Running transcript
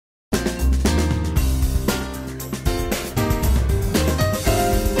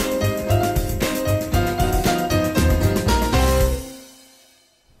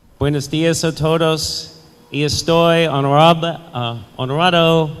Buenos días a todos y estoy honrado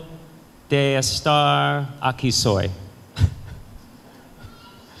de estar aquí soy.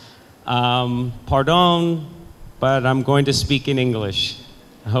 Pardon, but I'm going to speak in English.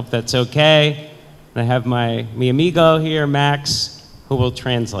 I hope that's okay. And I have mi amigo here, Max, who will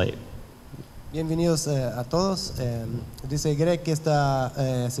translate. Bienvenidos a todos. Dice Greg que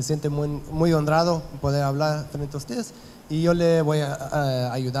se siente muy honrado poder hablar frente a ustedes y yo le voy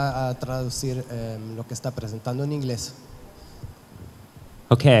a ayudar a traducir lo que está presentando en inglés.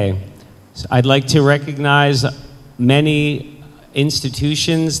 Okay, so I'd like to recognize many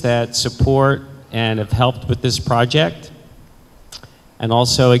institutions that support and have helped with this project, and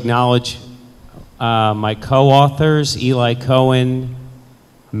also acknowledge my co-authors, Eli Cohen,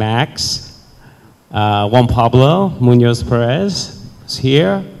 Max, Juan Pablo Munoz Perez is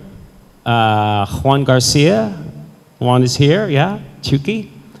here, Juan Garcia, Juan is here, yeah,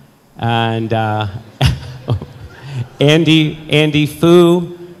 Chucky, and Andy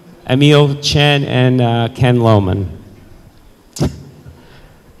Fu, Emil Chen, and Ken Lohman.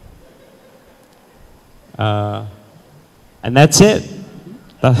 And that's it.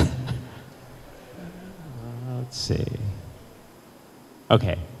 Let's see.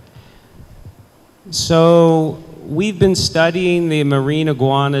 Okay. So we've been studying the marine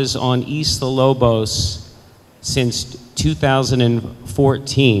iguanas on Isla Lobos since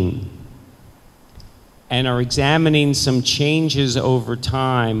 2014 and are examining some changes over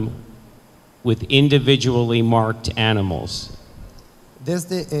time with individually marked animals.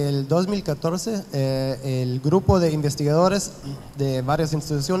 Desde el 2014, el grupo de investigadores de varias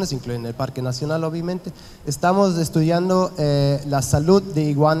instituciones, incluyendo el Parque Nacional obviamente, estamos estudiando la salud de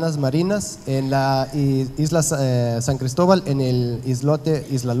iguanas marinas en la isla San Cristóbal, en el islote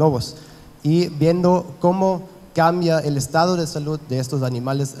Isla Lobos, y viendo cómo cambia el estado de salud de estos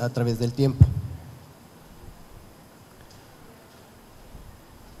animales a través del tiempo.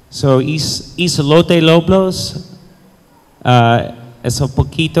 So Islote Lobos, es un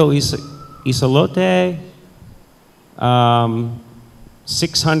poquito isolote,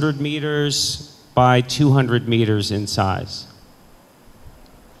 600 meters by 200 meters in size.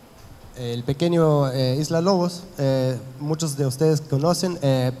 El pequeño Isla Lobos, muchos de ustedes conocen,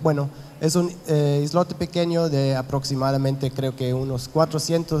 bueno, es un islote pequeño de aproximadamente, creo que unos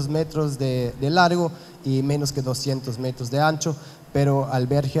 400 metros de largo y menos que 200 metros de ancho, pero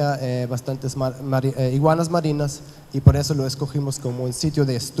alberga bastantes iguanas marinas y por eso lo escogimos como un sitio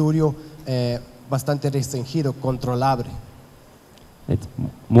de estudio bastante restringido, controlable. It's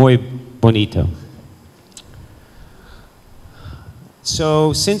muy bonito.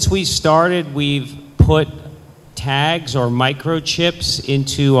 So since we started, we've put tags or microchips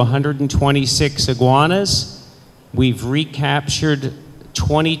into 126 iguanas. We've recaptured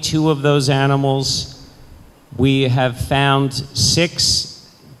 22 of those animals. We have found 6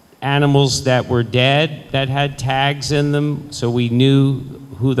 animals that were dead that had tags in them, so we knew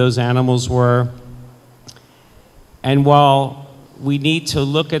who those animals were. And while we need to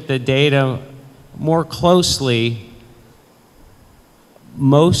look at the data more closely,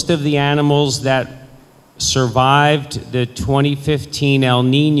 most of the animals that survived the 2015 El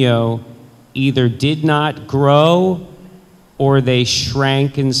Nino either did not grow or they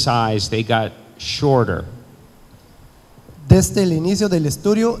shrank in size, they got shorter. Desde el inicio del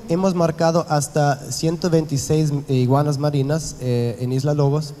estudio hemos marcado hasta 126 iguanas marinas en Isla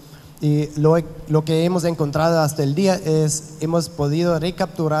Lobos y lo que hemos encontrado hasta el día es hemos podido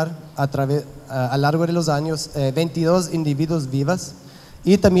recapturar a lo largo de los años 22 individuos vivas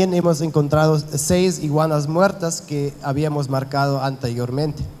y también hemos encontrado 6 iguanas muertas que habíamos marcado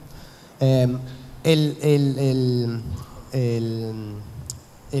anteriormente. El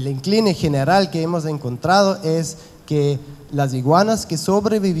incline general que hemos encontrado es que las iguanas que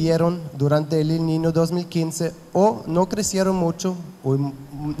sobrevivieron durante el El Niño 2015 o no crecieron mucho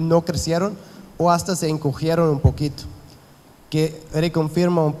o hasta se encogieron un poquito, que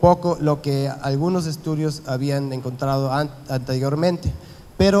reconfirma un poco lo que algunos estudios habían encontrado anteriormente,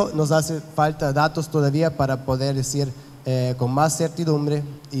 pero nos hace falta datos todavía para poder decir con más certidumbre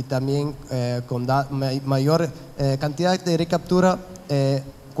y también con mayor cantidad de recaptura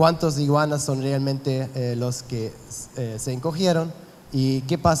cuántos iguanas son realmente los que se encogieron y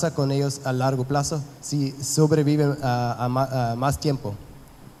qué pasa con ellos a largo plazo si sobreviven a más tiempo.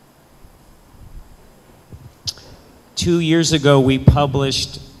 2 years ago, we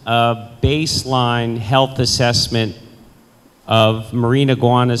published a baseline health assessment of marine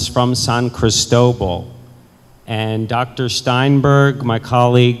iguanas from San Cristobal. And Dr. Steinberg,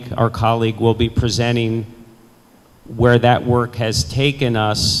 our colleague, will be presenting where that work has taken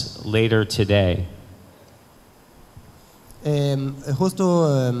us later today.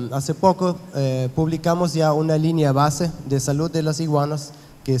 Hace poco publicamos ya una línea base de salud de las iguanas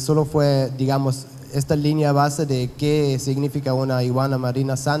que solo fue, digamos, esta línea base de qué significa una iguana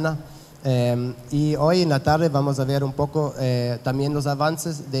marina sana. Y hoy en la tarde vamos a ver un poco también los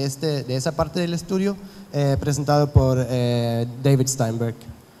avances de esa parte del estudio presentado por David Steinberg.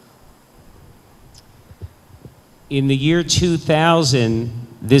 In the year 2000,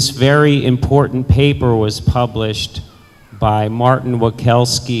 this very important paper was published by Martin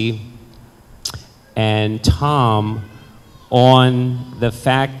Wakelski and Tom on the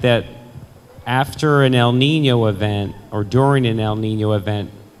fact that after an El Nino event or during an El Nino event,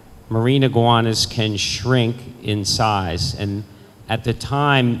 marine iguanas can shrink in size. And at the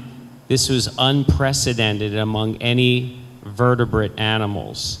time, this was unprecedented among any vertebrate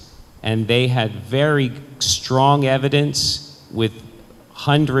animals. And they had very strong evidence with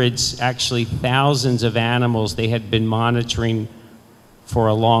hundreds, actually thousands of animals they had been monitoring for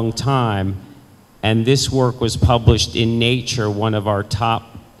a long time. And this work was published in Nature, one of our top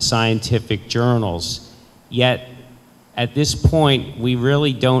scientific journals. Yet, at this point, we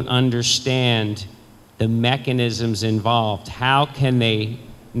really don't understand the mechanisms involved. How can they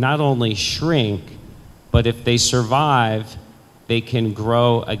not only shrink, but if they survive, they can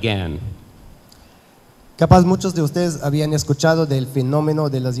grow again? Capaz muchos de ustedes habían escuchado del fenómeno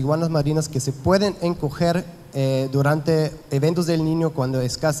de las iguanas marinas que se pueden encoger durante eventos del Niño cuando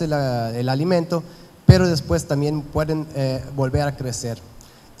escasea el alimento, pero después también pueden volver a crecer.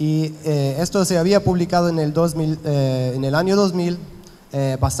 Y esto se había publicado en el año 2000,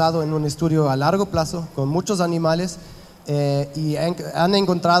 basado en un estudio a largo plazo con muchos animales, y han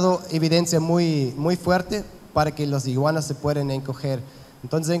encontrado evidencia muy fuerte para que las iguanas se pueden encoger.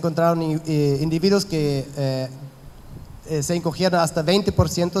 Entonces encontraron individuos que se encogieron hasta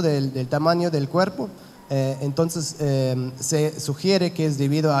 20% del tamaño del cuerpo. Entonces se sugiere que es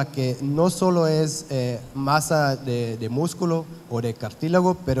debido a que no solo es masa de músculo o de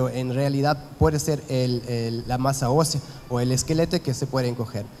cartílago, pero en realidad puede ser la masa ósea o el esqueleto que se puede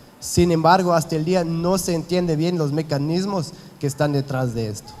encoger. Sin embargo, hasta el día no se entiende bien los mecanismos que están detrás de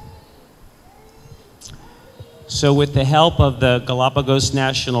esto. So with the help of the Galapagos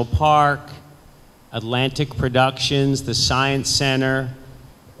National Park, Atlantic Productions, the Science Center,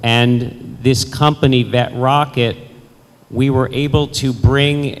 and this company, Vet Rocket, we were able to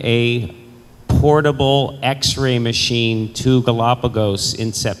bring a portable X-ray machine to Galapagos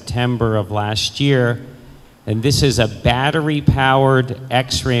in September of last year. And this is a battery-powered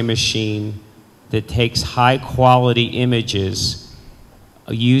X-ray machine that takes high-quality images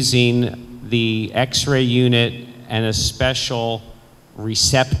using the X-ray unit and a special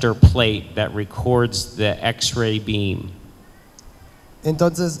receptor plate that records the X-ray beam.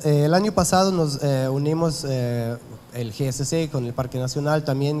 Entonces, el año pasado nos unimos el GSC con el Parque Nacional,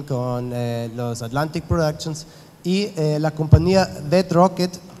 también con los Atlantic Productions y la compañía Vet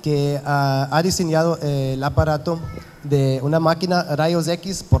Rocket, que ha diseñado el aparato de una máquina rayos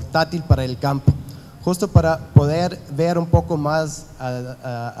X portátil para el campo, justo para poder ver un poco más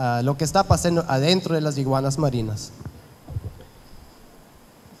a lo que está pasando adentro de las iguanas marinas.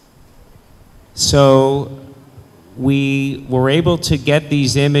 So we were able to get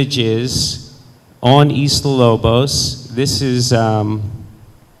these images on Isla Lobos. This is,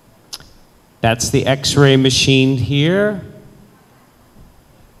 that's the X-ray machine here.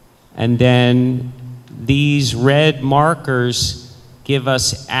 And then these red markers give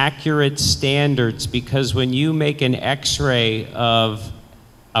us accurate standards, because when you make an X-ray of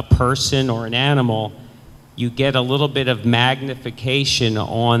a person or an animal, you get a little bit of magnification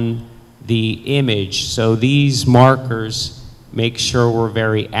on the image. So these markers make sure we're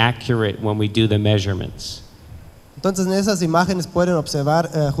very accurate when we do the measurements. Entonces en esas imágenes pueden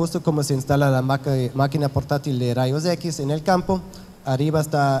observar justo cómo se instala la máquina portátil de rayos X en el campo. Arriba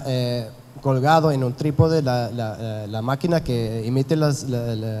está colgado en un trípode la máquina que emite los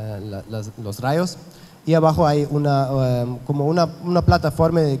rayos, y abajo hay como una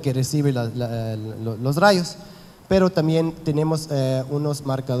plataforma que recibe los rayos, pero también tenemos unos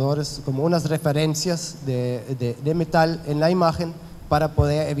marcadores, como unas referencias de metal en la imagen para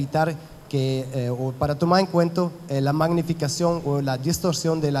poder evitar o para tomar en cuenta la magnificación o la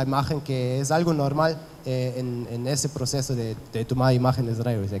distorsión de la imagen, que es algo normal en ese proceso de tomar imágenes de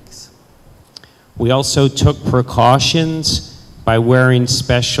rayos X. We also took precautions by wearing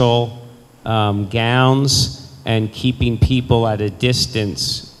special gowns and keeping people at a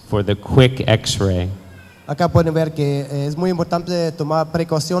distance for the quick X-ray. Acá pueden ver que es muy importante tomar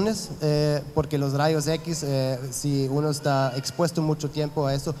precauciones porque los rayos X, si uno está expuesto mucho tiempo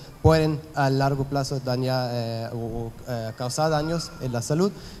a eso, pueden a largo plazo dañar o causar daños en la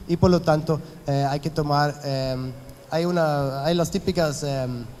salud, y por lo tanto hay que tomar, hay las típicas,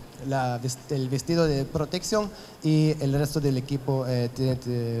 el vestido de protección, y el resto del equipo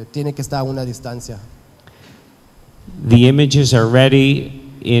tiene que estar a una distancia. The images are ready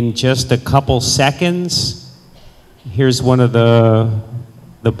in just a couple seconds. Here's one of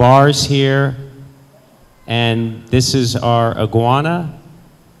the bars here, and this is our iguana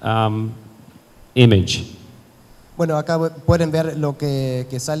image. Bueno, acá pueden ver lo que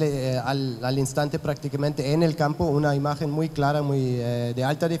sale al instante prácticamente en el campo, una imagen muy clara, muy de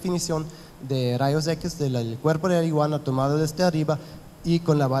alta definición de rayos X del cuerpo de la iguana tomado desde arriba y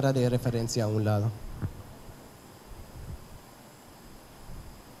con la vara de referencia a un lado.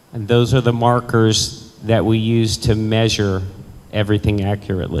 And those are the markers that we use to measure everything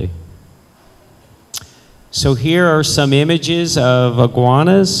accurately. So here are some images of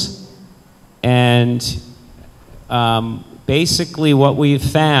iguanas, and basically what we've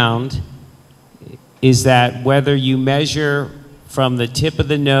found is that whether you measure from the tip of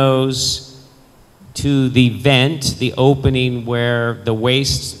the nose to the vent, the opening where the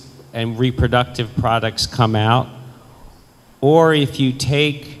waste and reproductive products come out, or if you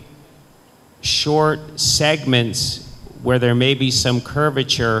take short segments where there may be some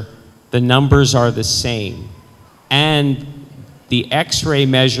curvature, the numbers are the same. And the X-ray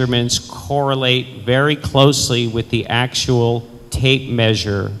measurements correlate very closely with the actual tape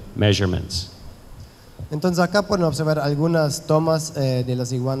measurements. Entonces acá pueden observar algunas tomas de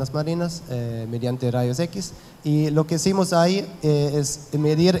las iguanas marinas mediante rayos X, y lo que hicimos ahí es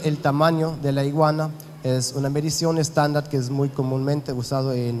medir el tamaño de la iguana. Es una medición estándar que es muy comúnmente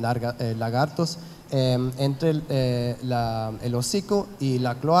usado en lagartos entre el hocico y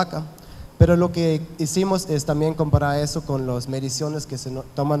la cloaca. Pero lo que hicimos es también comparar eso con las mediciones que se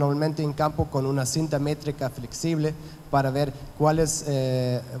toman normalmente en campo con una cinta métrica flexible para ver cuál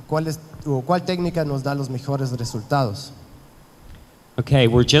técnica nos da los mejores resultados. Okay,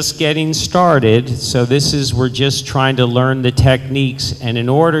 we're just getting started, so we're just trying to learn the techniques, and in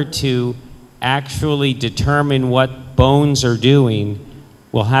order to actually determine what bones are doing,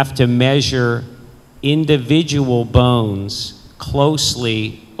 we'll have to measure individual bones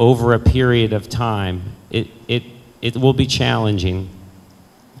closely over a period of time. It will be challenging.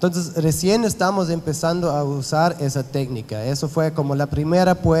 Entonces recién estamos empezando a usar esa técnica. Eso fue como la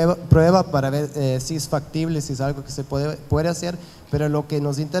primera prueba para ver si es factible, si es algo que se puede hacer, pero lo que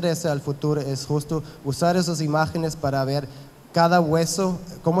nos interesa al futuro es justo usar esas imágenes para ver cada hueso,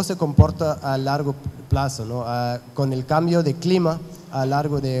 cómo se comporta a largo plazo, ¿no? Con el cambio de clima a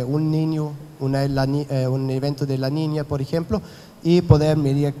largo de un niño, un evento de la niña, por ejemplo, y poder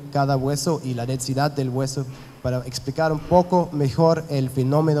medir cada hueso y la densidad del hueso para explicar un poco mejor el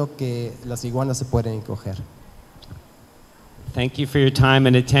fenómeno que las iguanas se pueden encoger. Thank you for your time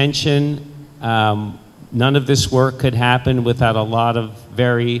and attention. None of this work could happen without a lot of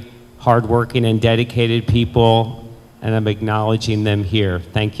very hardworking and dedicated people, and I'm acknowledging them here.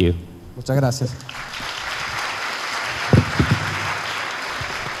 Thank you. Muchas gracias.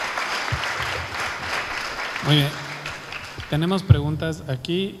 Muy bien. Tenemos preguntas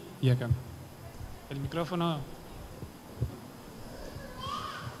aquí y acá. El micrófono.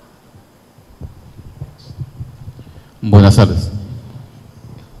 Buenas tardes.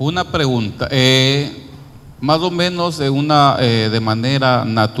 Una pregunta. Más o menos de manera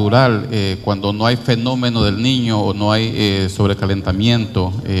natural, cuando no hay fenómeno del niño o no hay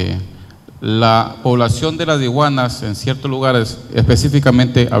sobrecalentamiento, la población de las iguanas en ciertos lugares,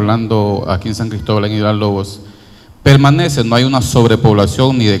 específicamente hablando aquí en San Cristóbal, en Hidral Lobos, permanece, no hay una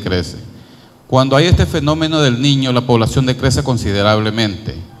sobrepoblación ni decrece. Cuando hay este fenómeno del niño, la población decrece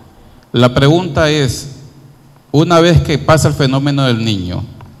considerablemente. La pregunta es, una vez que pasa el fenómeno del niño,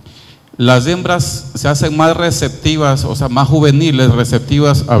 las hembras se hacen más receptivas, o sea, más juveniles,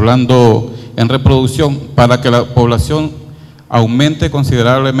 receptivas, hablando en reproducción, para que la población aumente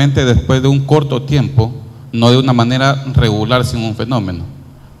considerablemente después de un corto tiempo, no de una manera regular sin un fenómeno.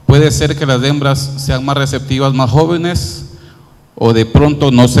 Puede ser que las hembras sean más receptivas, más jóvenes, o de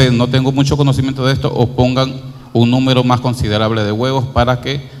pronto, no sé, no tengo mucho conocimiento de esto, o pongan un número más considerable de huevos para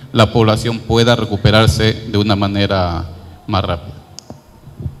que la población pueda recuperarse de una manera más rápida.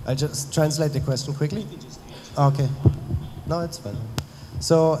 I'll just translate the question quickly. Okay. No, it's fine.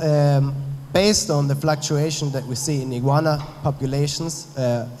 So, based on the fluctuation that we see in iguana populations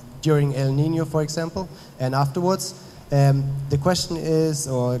during El Nino, for example, and afterwards, The question is,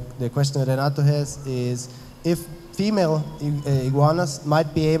 or the question that Renato has is, if female iguanas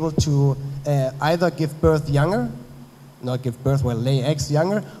might be able to either give birth younger, not give birth, well, lay eggs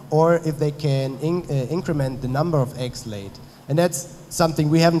younger, or if they can increment the number of eggs laid. And that's something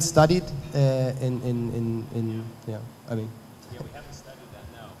we haven't studied yeah, I mean. Yeah, we haven't studied that,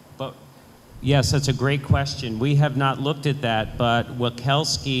 no. But yes, that's a great question. We have not looked at that, but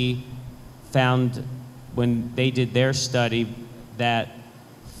Wakelski found when they did their study that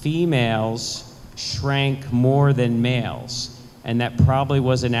females shrank more than males, and that probably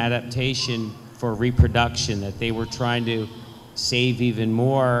was an adaptation for reproduction, that they were trying to save even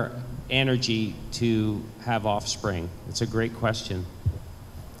more energy to have offspring. It's a great question.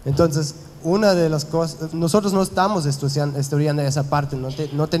 Entonces, una de las cosas, nosotros no estamos estudiando esa parte,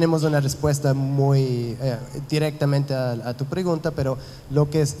 no tenemos una respuesta muy directamente a tu pregunta, pero lo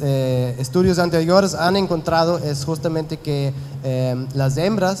que estudios anteriores han encontrado es justamente que las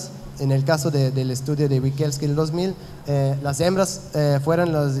hembras, en el caso del estudio de Wikelski en el 2000, las hembras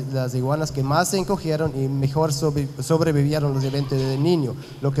fueron las iguanas que más se encogieron y mejor sobrevivieron los eventos de niño,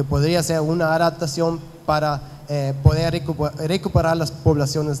 lo que podría ser una adaptación para poder recuperar las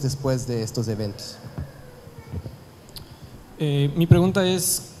poblaciones después de estos eventos. Mi pregunta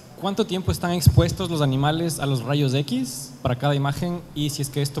es, ¿cuánto tiempo están expuestos los animales a los rayos X para cada imagen y si es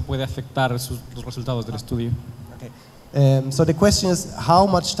que esto puede afectar los resultados del estudio? So the question is, how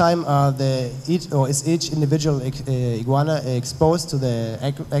much time is each individual iguana exposed to the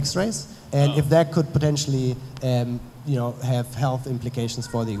X-rays, and if that could potentially, have health implications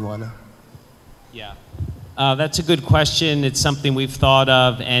for the iguana? Yeah, that's a good question. It's something we've thought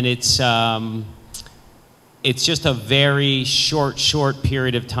of, and it's just a very short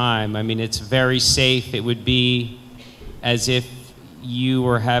period of time. I mean, it's very safe. It would be as if you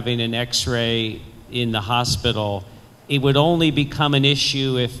were having an X-ray in the hospital. It would only become an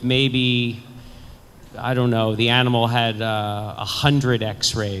issue if maybe, I don't know, the animal had 100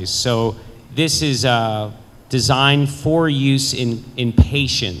 X-rays. So this is designed for use in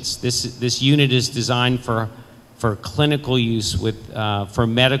patients. This unit is designed for clinical use for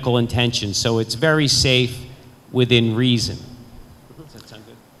medical intentions. So it's very safe within reason. Does that sound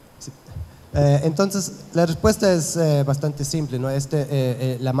good? Entonces, la respuesta es bastante simple, ¿no?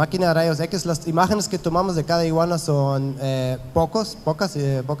 La máquina de rayos X, las imágenes que tomamos de cada iguana son pocas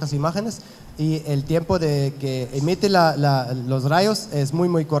imágenes, y el tiempo de que emite los rayos es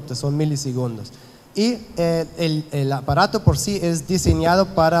muy corto, son milisegundos. Y el aparato por sí es diseñado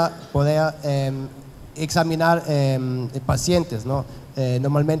para poder examinar pacientes, ¿no?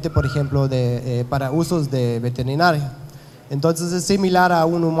 Normalmente, por ejemplo, para usos de veterinaria. Entonces es similar a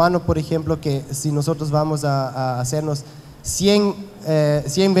un humano, por ejemplo, que si nosotros vamos a hacernos 100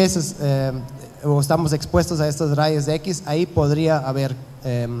 veces o estamos expuestos a estos rayos X, ahí podría haber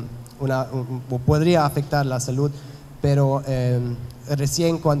podría afectar la salud, pero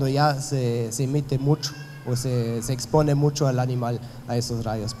recién cuando ya se emite mucho o se expone mucho al animal a esos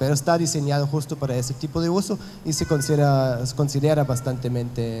rayos. Pero está diseñado justo para ese tipo de uso y se considera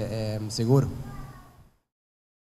bastante seguro.